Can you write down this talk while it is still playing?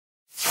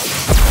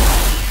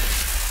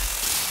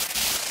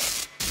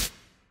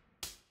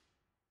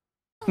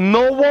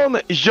No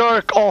one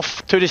jerk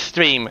off to the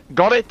stream.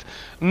 Got it?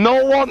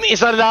 No one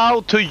is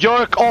allowed to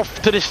jerk off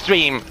to the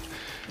stream.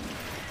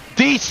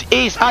 This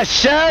is a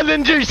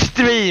challenger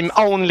stream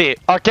only.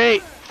 Okay?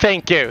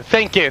 Thank you.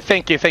 Thank you.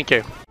 Thank you. Thank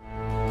you.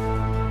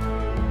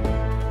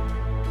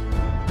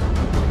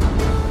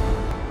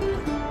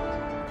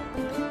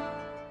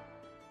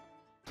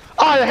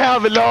 I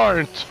have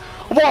learned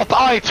what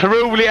I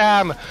truly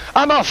am.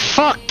 I'm a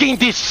fucking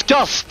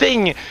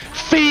disgusting,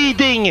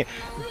 feeding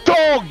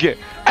dog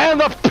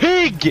and a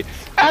pig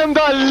and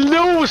a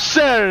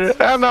loser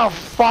and a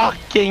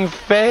fucking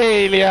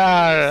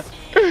failure.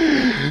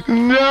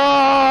 No!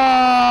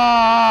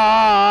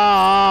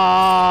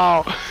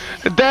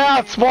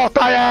 That's what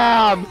I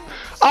am.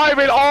 I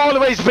will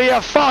always be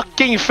a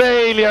fucking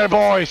failure,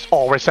 boys.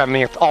 Oh, we're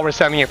sending it. Oh, we're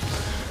sending it.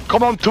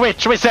 Come on,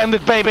 Twitch. We send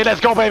it, baby.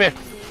 Let's go, baby.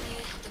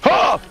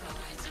 Oh!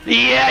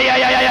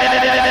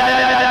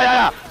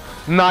 Yeah.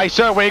 Nice,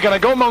 sir. We're gonna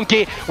go,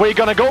 monkey. We're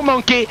gonna go,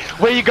 monkey.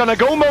 We're gonna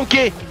go,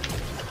 monkey.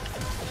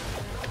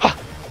 Huh.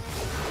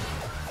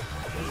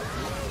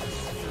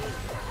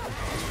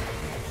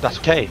 That's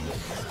okay.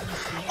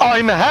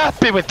 I'm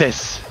happy with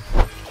this.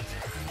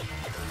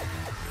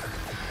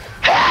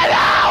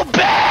 Hello,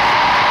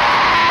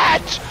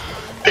 bitch!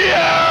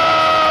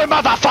 Yeah,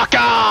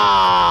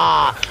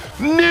 motherfucker!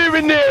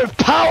 Nunu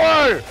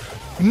power!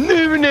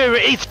 Nunu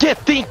is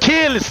getting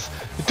kills!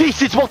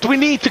 This is what we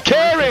need to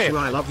carry!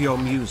 I love your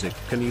music.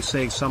 Can you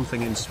say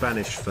something in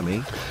Spanish for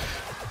me?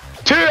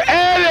 Tu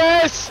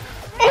eres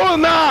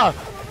una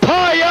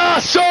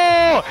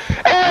payaso!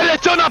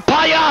 Eres una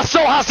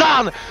payaso,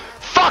 Hassan!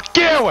 Fuck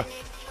you!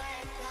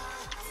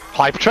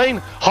 Hype train,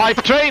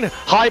 hype train,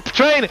 hype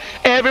train!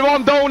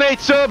 Everyone donate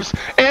subs!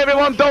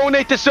 Everyone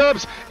donate the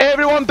subs!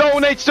 Everyone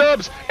donate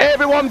subs!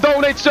 Everyone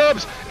donate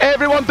subs!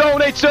 Everyone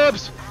donate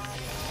subs!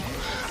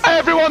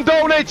 Everyone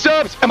donate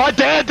subs! Am I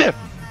dead?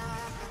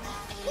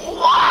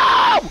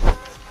 Wow!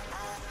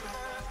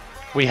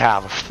 We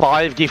have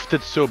 5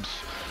 gifted subs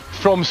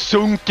from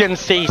Sunken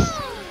Seas.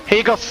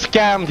 He got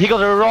scammed, he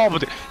got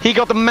robbed, he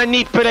got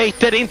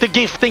manipulated into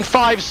gifting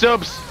 5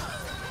 subs.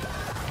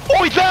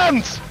 Oh, it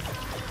lands!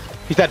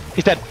 He's dead,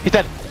 he's dead, he's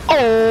dead.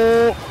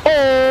 Oh,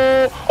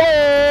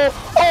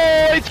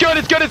 it's good,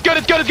 it's good, it's good,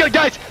 it's good, it's good,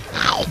 guys.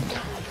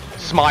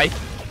 Smite.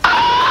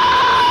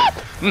 Ah!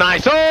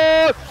 Nice,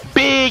 oh!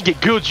 Big,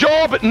 good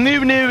job.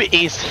 Nunu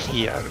is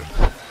here.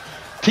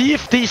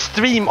 TFT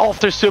stream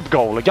after sub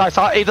goal. Guys,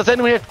 does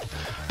anyone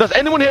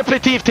here play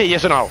TFT?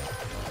 Yes or no?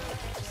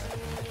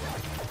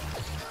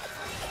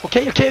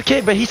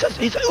 Okay, but he's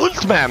an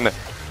ult man.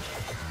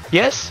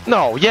 Yes?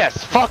 No, yes,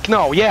 fuck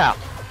no, yeah.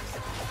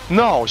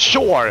 No,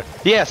 sure,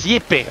 yes,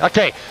 yippee.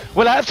 Okay,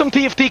 well, I have some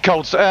TFT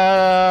codes.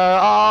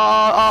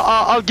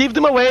 I'll give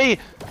them away.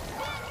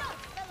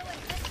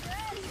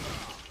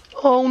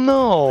 Oh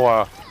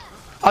no.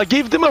 I'll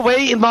give them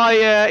away in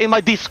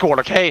my Discord,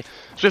 okay?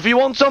 So if you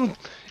want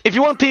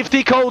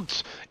TFT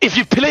codes, if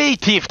you play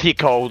TFT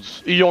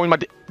codes, you join my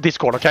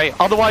Discord, okay?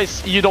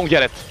 Otherwise, you don't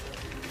get it.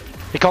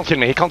 He can't kill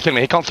me, he can't kill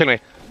me, he can't kill me.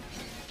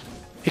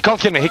 He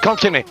can't kill me, he can't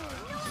kill me.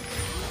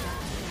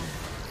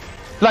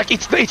 Like,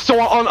 it's so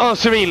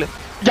surreal.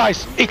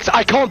 Guys,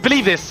 I can't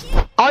believe this.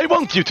 I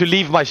want you to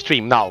leave my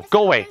stream now.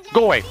 Go away,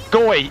 go away,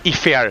 go away,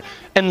 Ifir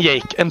and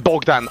Jake and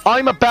Bogdan.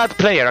 I'm a bad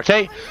player,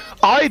 okay?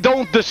 I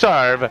don't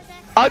deserve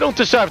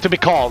to be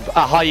called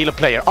a high elo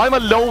player. I'm a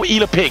low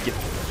elo pig.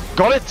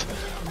 Got it?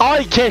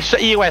 I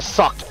KeshaEUW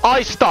suck.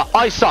 I suck.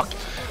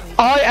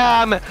 I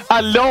am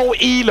a low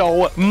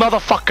elo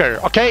motherfucker.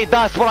 Okay?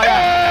 That's what I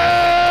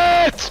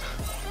am.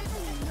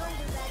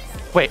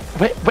 Wait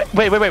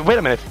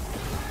a minute.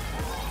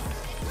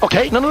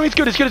 Okay, no, it's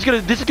good, it's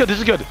good. This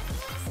is good.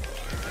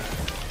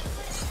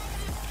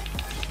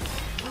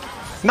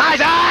 Nice!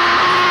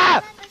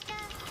 Ah!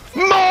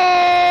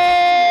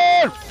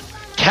 More!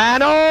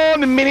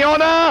 Cannon,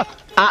 Miniona!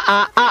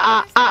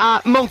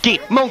 Monkey!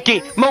 Nom!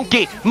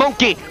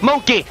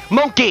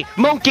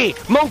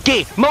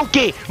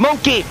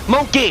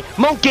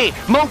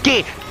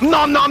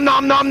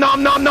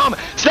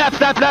 Slap!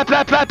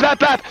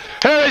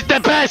 Who is the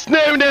best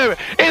Nunu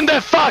in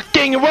the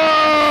fucking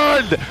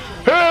world?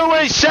 Who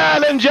is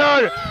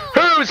challenger?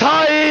 Who's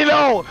high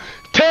elo?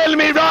 Tell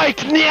me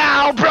right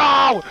now,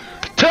 bro!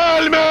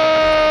 Tell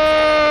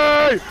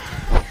me!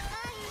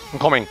 I'm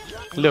coming.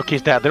 Look,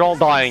 he's dead. They're all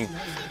dying.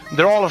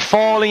 They're all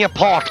falling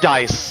apart,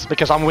 guys,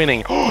 because I'm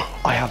winning.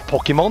 I have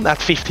Pokemon at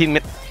 15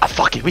 minutes. Ah,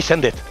 fuck it, we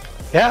send it.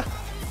 Yeah?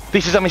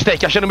 This is a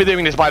mistake. I shouldn't be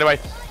doing this, by the way.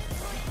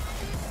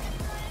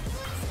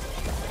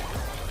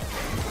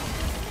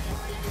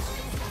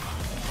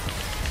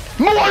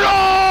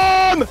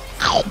 Moron!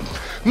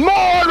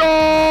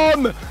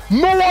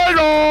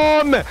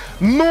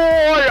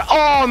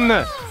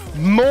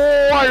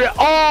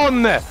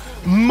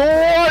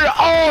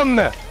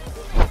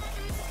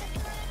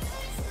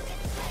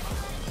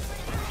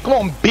 Come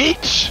on,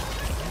 bitch!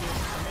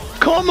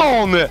 Come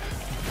on,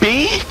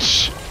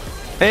 bitch!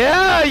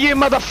 Yeah, you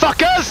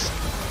motherfuckers!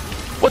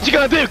 What you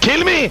gonna do,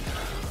 kill me?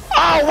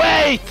 Oh,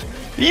 wait!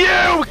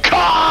 You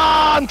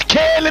can't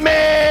kill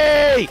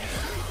me!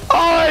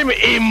 I'm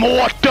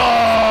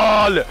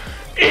immortal!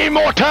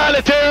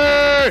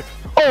 Immortality!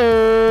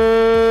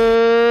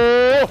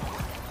 Oh!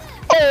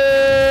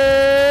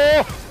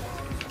 Oh!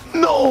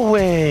 No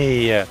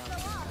way!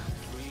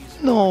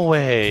 No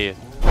way!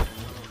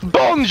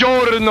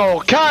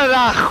 Buongiorno,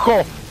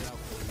 carajo!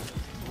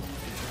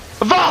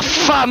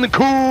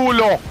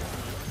 Vaffanculo!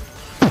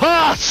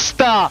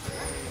 Pasta!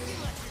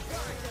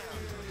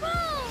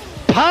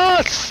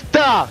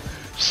 Pasta!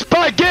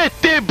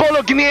 Spaghetti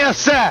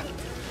bolognese!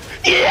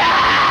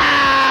 Yeah!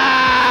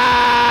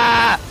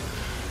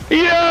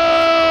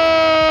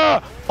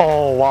 Yeah!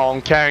 Oh wow,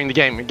 I'm carrying the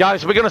game.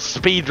 Guys, we're gonna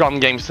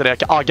speedrun games today.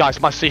 Oh guys,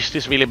 my assist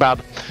is really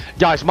bad.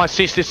 Guys, my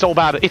assist is so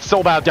bad. It's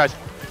so bad, guys.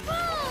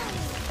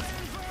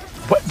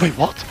 Wait,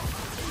 what?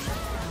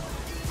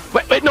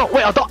 Wait, no,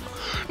 wait, I thought...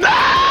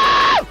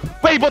 No!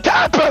 Wait, what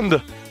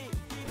happened?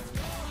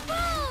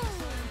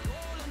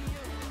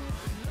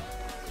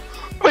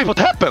 Wait, what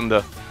happened?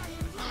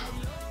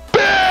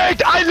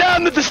 Big! I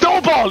landed the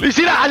snowball! You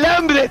see that? I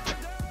landed it!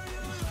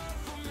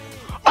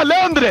 I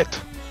landed it!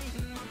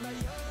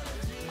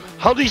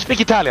 How do you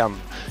speak Italian?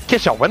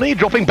 Kesha, when are you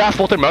dropping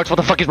bathwater merch? What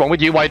the fuck is wrong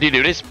with you? Why do you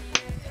do this?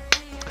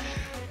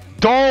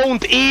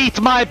 Don't eat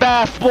my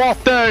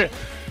bathwater!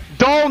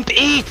 Don't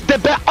eat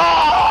the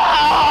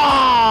Ah!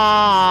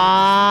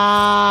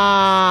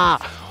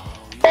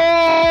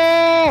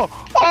 Oh!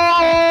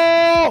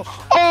 Oh!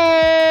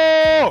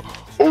 Oh!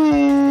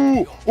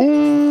 Ooh!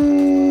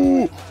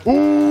 Ooh!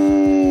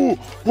 Ooh!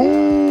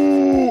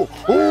 Ooh!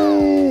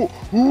 Ooh!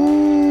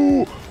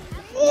 Ooh!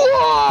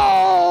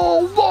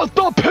 Wow! What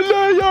a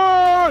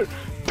player!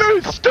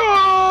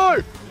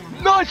 Mister!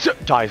 Nice!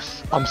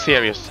 Guys, I'm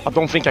serious. I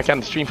don't think I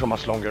can stream for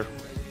much longer.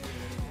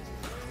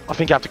 I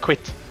think I have to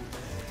quit.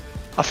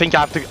 I think I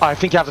have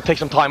to take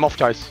some time off,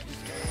 guys.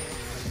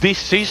 This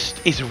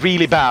cyst is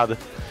really bad.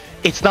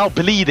 It's now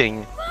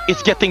bleeding.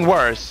 It's getting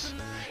worse.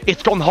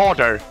 It's gone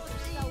harder.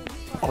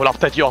 I will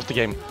update you after the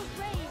game.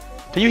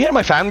 Can you hear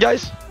my fan,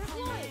 guys?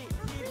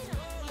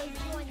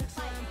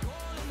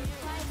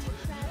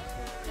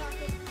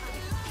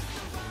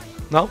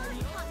 No?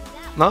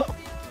 No?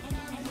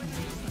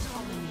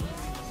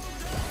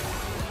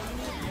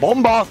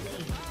 Bomba!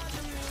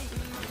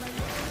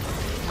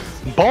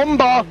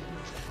 Bomba!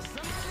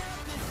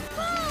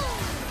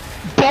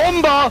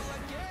 Bomba!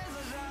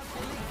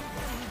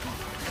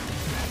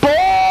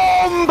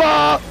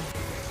 Bomba!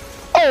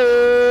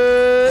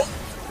 Oh!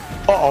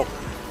 Uh-oh.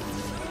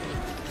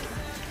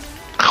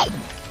 Ow.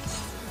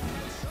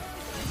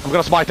 I'm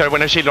gonna smite her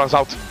when her shield runs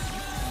out.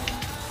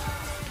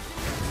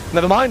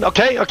 Never mind.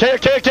 Okay.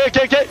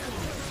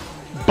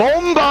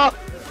 Bomba!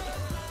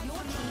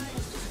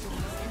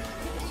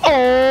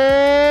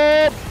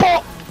 Oh!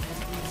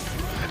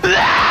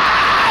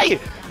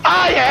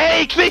 I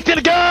hate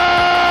little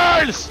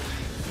girls!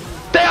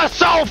 They are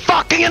so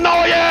fucking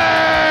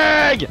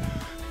annoying!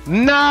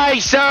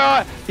 Nice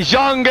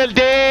jungle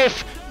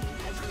diff!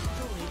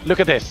 Look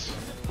at this.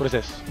 What is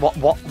this?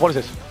 What is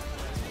this?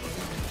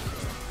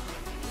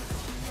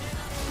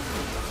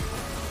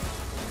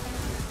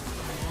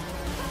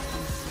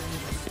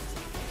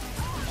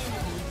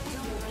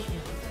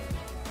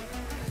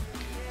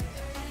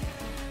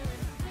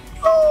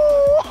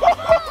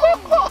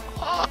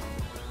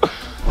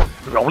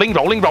 Rolling.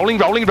 Ulting,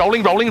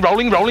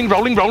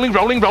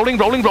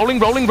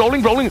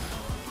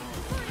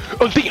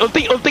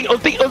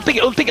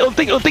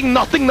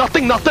 nothing.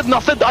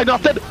 I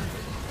nothing.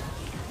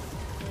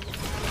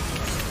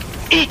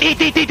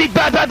 Eat.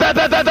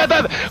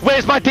 Bad.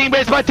 Where's my team?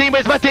 There's my team.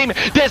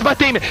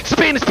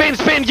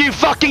 Spin. You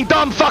fucking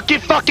dumb.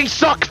 Fucking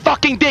suck.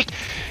 Fucking dick.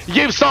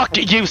 You suck.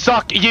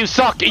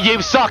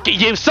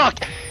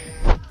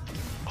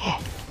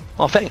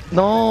 Oh, thank.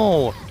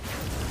 No.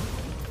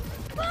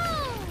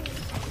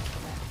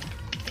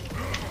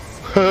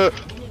 They're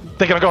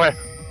gonna go here.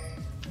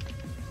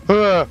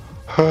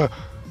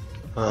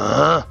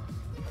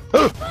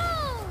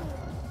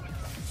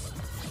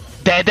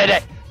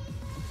 Dead.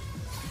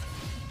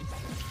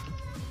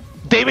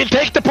 They will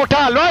take the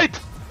portal, right?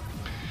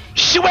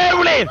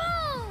 Surely!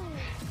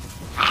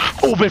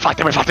 Oh, we're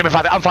fighting.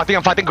 I'm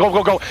fighting.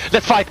 Go.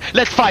 Let's fight.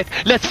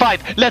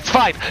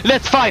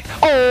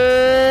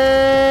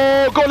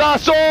 Oh,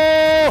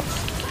 golazo!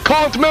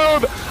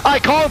 I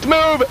can't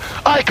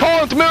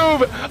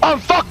move. I'm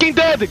fucking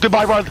dead.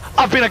 Goodbye, world.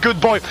 I've been a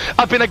good boy.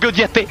 I've been a good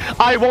Yeti.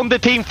 I won the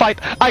team fight.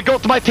 I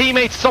got my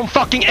teammates some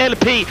fucking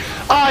LP.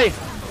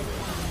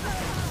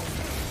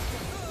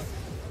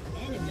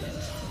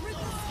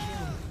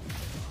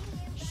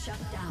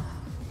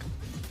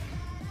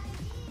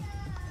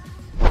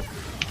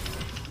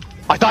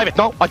 I dive it.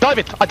 No, I dive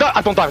it. I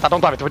don't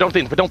dive it. We don't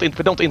int. We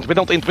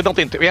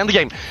end the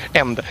game.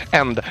 End.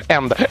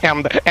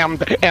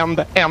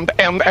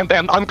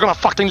 I'm gonna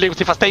fucking lose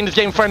if I stay in this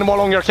game for any more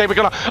longer. Okay,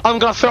 I'm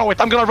gonna throw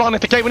it. I'm gonna run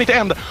it. Okay, we need to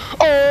end.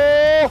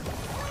 Oh,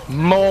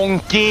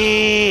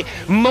 monkey,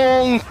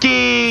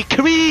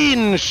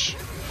 cringe.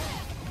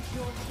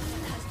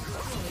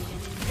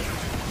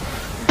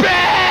 Big.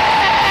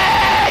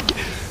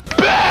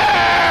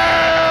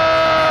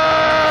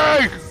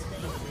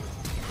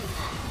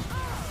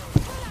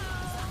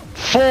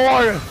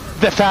 for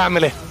the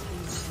family.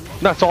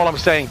 That's all I'm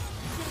saying.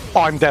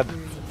 I'm dead.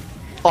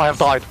 I have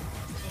died.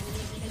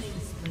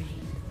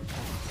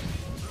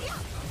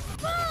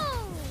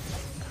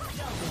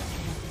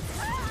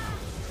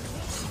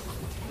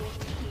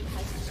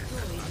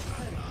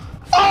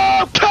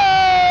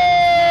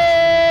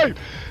 Okay!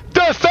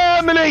 The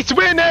family's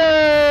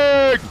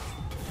winning!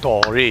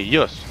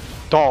 Darius.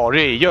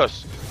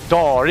 Darius.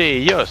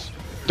 Darius.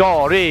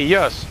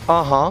 Darius.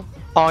 Uh-huh.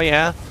 Oh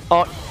yeah.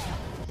 Oh.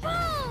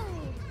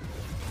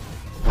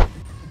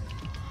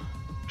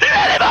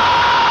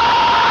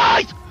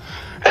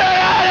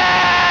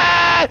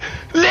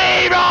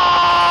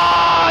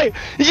 Leroy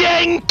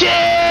Jenkins!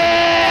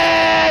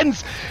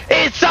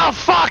 It's a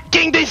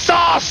fucking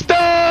disaster!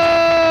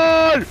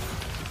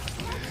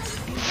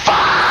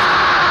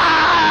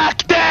 Fuck,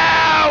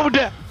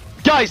 dude!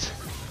 Guys,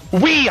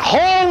 we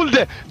hold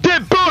the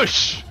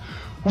bush!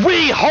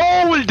 We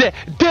hold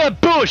the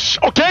bush,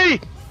 okay?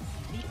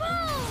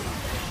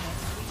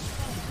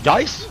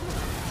 Guys?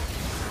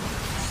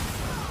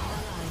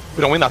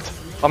 We don't win that.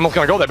 I'm not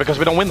gonna go there because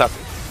we don't win that.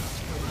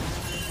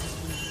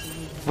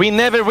 We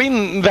never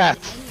win that.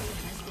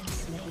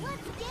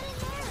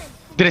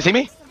 Did he see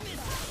me?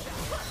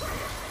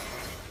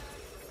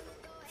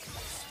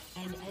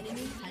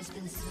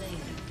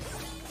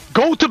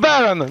 Go to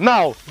Baron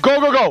now.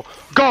 Go, go, go.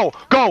 Go,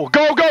 go,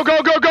 go, go,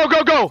 go, go, go,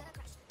 go, go.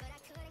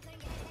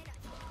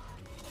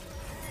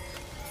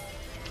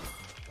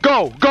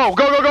 Go, go, go,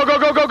 go, go, go,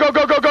 go, go, go,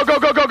 go, go, go, go,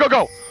 go, go, go,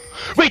 go.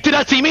 Wait, did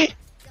that see me?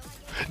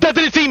 That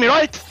didn't see me,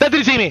 right? That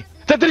didn't see me.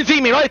 That didn't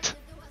see me, right?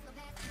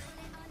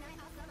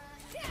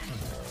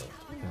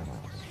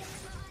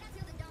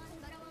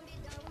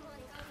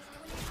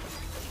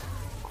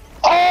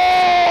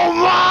 Oh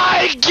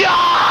my God!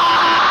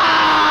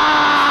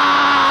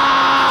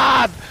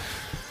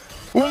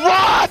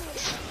 What?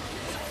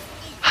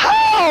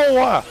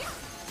 How?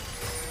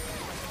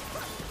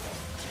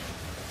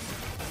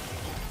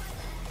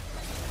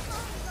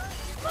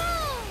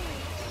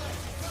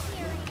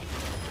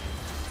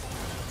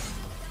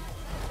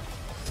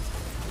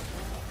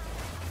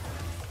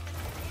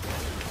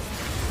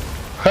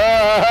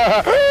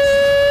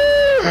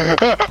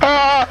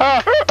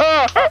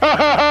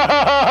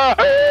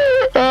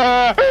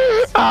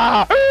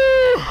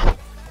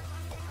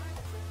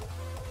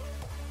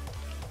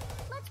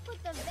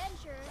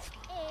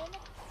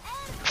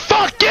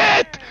 Fuck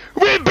it!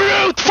 We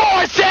brute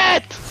force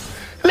it!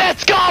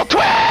 Let's go,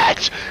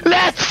 Twitch!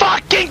 Let's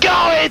fucking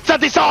go! It's a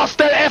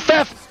disaster,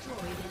 FF!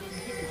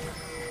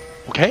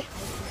 Okay?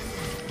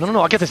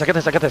 No, I get this, I get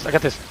this, I get this, I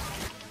get this.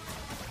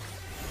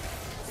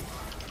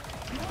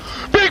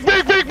 Big!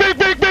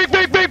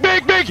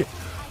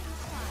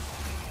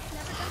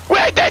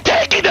 Wait, they're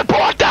taking the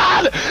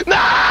portal!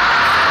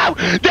 No!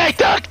 They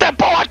took the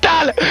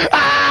portal!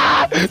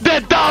 Ah! The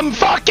dumb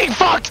fucking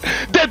fucks!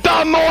 The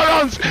dumb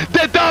morons!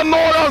 The dumb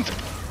morons!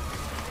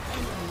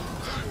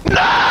 No!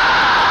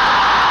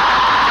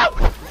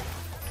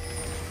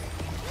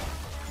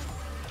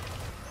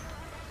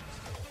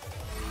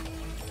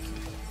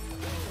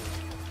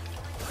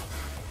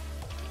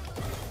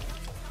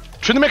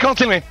 Trinity can't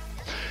kill me.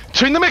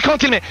 Trinity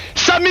can't kill me.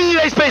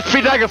 Samira is based.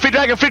 Free dragon, free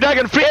dragon, free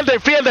dragon, free elder,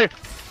 free elder.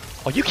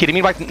 Are you kidding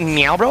me right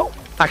now, bro?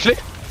 Actually?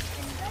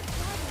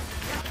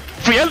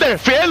 Free elder,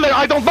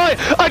 I don't mind,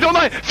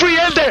 free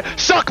elder,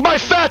 suck my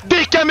fat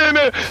dick,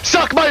 Nunu,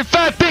 suck my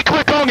fat dick,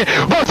 Wukong.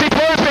 Was it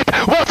worth it?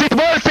 Was it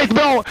worth it,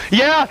 bro?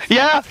 Yeah.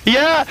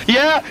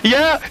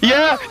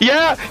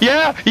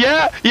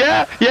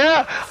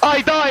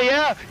 I die,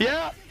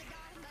 yeah.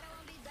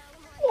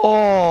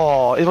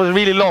 Oh, it was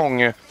really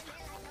long.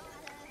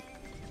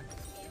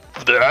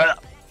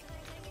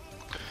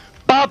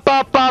 Pa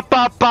pa pa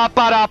pa pa pa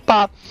pa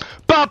pa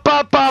pa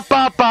pa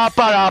pa pa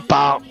pa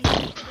pa.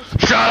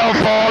 Shadow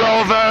fall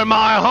over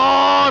my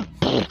heart.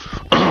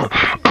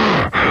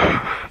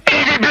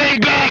 Easy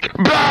blink,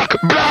 black,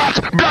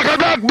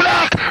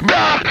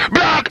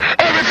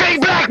 everything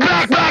black,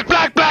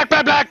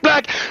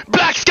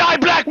 black sky,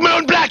 black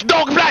moon, black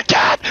dog, black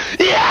cat.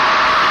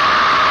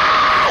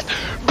 Yes!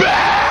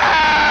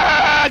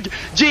 Bang!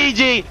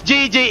 GG,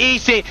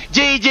 easy,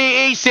 GG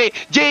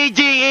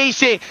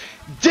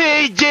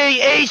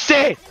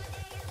easy.